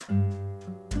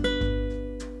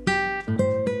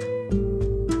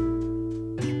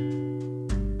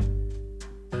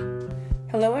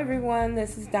everyone.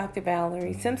 This is Dr.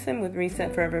 Valerie Simpson with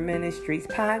Reset Forever Ministries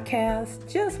podcast.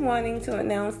 Just wanting to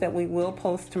announce that we will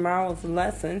post tomorrow's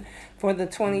lesson for the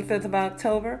 25th of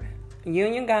October,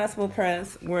 Union Gospel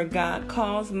Press, where God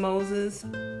calls Moses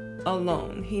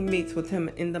alone. He meets with him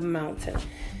in the mountain.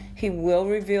 He will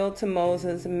reveal to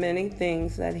Moses many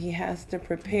things that he has to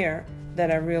prepare that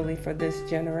are really for this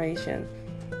generation.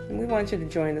 And we want you to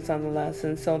join us on the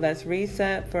lesson. So that's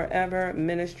Reset Forever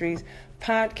Ministries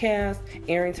podcast,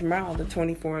 airing tomorrow, the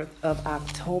 24th of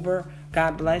October.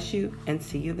 God bless you, and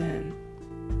see you then.